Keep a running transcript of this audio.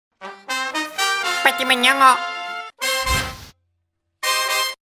빠지면 영어.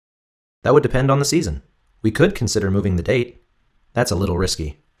 That would depend on the season. We could consider moving the date. That's a little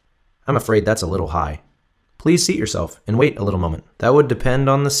risky. I'm afraid that's a little high. Please seat yourself and wait a little moment. That would depend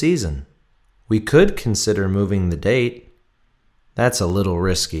on the season. We could consider moving the date. That's a little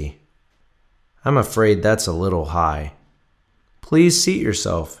risky. I'm afraid that's a little high. Please seat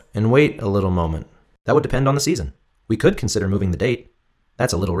yourself and wait a little moment. That would depend on the season. We could consider moving the date.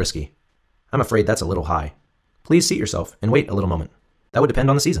 That's a little risky. I'm afraid that's a little high. Please seat yourself and wait a little moment. That would depend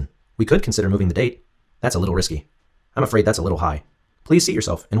on the season. We could consider moving the date. That's a little risky. I'm afraid that's a little high. Please seat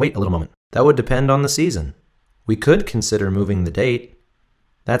yourself and wait a little moment. That would depend on the season. We could consider moving the date.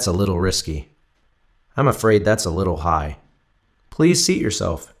 That's a little risky. I'm afraid that's a little high. Please seat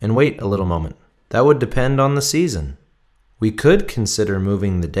yourself and wait a little moment. That would depend on the season. We could consider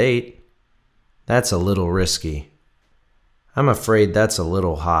moving the date. That's a little risky. I'm afraid that's a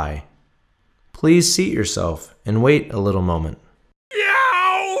little high. Please seat yourself and wait a little moment.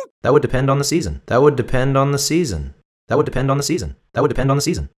 That would depend on the season. That would depend on the season. That would depend on the season. That would depend on the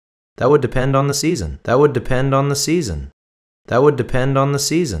season. That would depend on the season. That would depend on the season. That would depend on the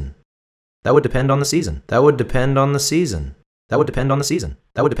season. That would depend on the season. That would depend on the season. That would depend on the season.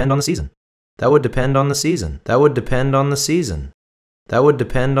 That would depend on the season. That would depend on the season. That would depend on the season. That would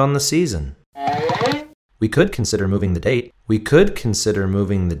depend on the season. We could consider moving the date. We could consider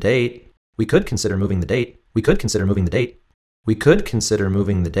moving the date. We could consider moving the date. We could consider moving the date. We could consider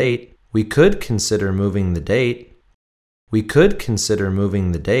moving the date. We could consider moving the date. We could consider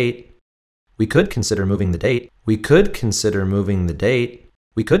moving the date. We could consider moving the date. We could consider moving the date.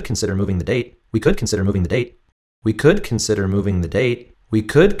 We could consider moving the date. We could consider moving the date. We could consider moving the date. We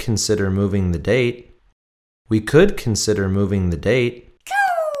could consider moving the date. We could consider moving the date.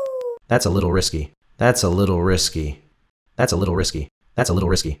 That's a little risky. That's a little risky. That's a little risky. That's a little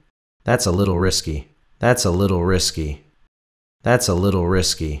risky. That's a little risky. That's a little risky. That's a little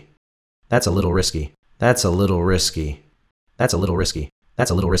risky. That's a little risky. That's a little risky. That's a little risky.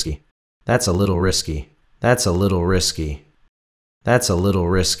 That's a little risky. That's a little risky. That's a little risky. That's a little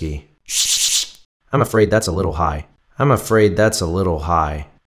risky. I'm afraid that's a little high. I'm afraid that's a little high.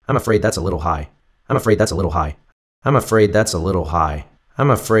 I'm afraid that's a little high. I'm afraid that's a little high. I'm afraid that's a little high. I'm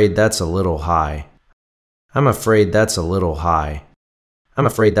afraid that's a little high. I'm afraid that's a little high. I'm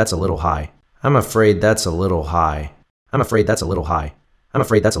afraid that's a little high. I'm afraid that's a little high. I'm afraid that's a little high. I'm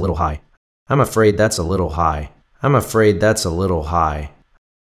afraid that's a little high. I'm afraid that's a little high. I'm afraid that's a little high.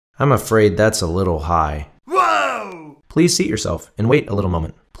 I'm afraid that's a little high. Whoa! Please seat yourself and wait a little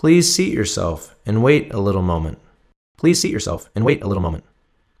moment. Please seat yourself and wait a little moment. Please seat yourself and wait a little moment.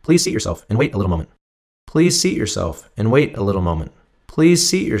 Please seat yourself and wait a little moment. Please seat yourself and wait a little moment. Please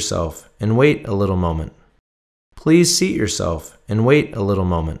seat yourself and wait a little moment. Please seat yourself and wait a little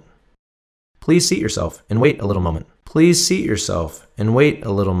moment. Please seat yourself and wait a little moment. Please seat yourself and wait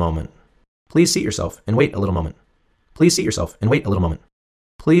a little moment. Please seat yourself and wait a little moment. Please seat yourself and wait a little moment.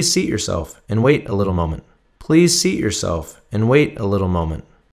 Please seat yourself and wait a little moment. Please seat yourself and wait a little moment.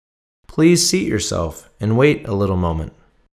 Please seat yourself and wait a little moment.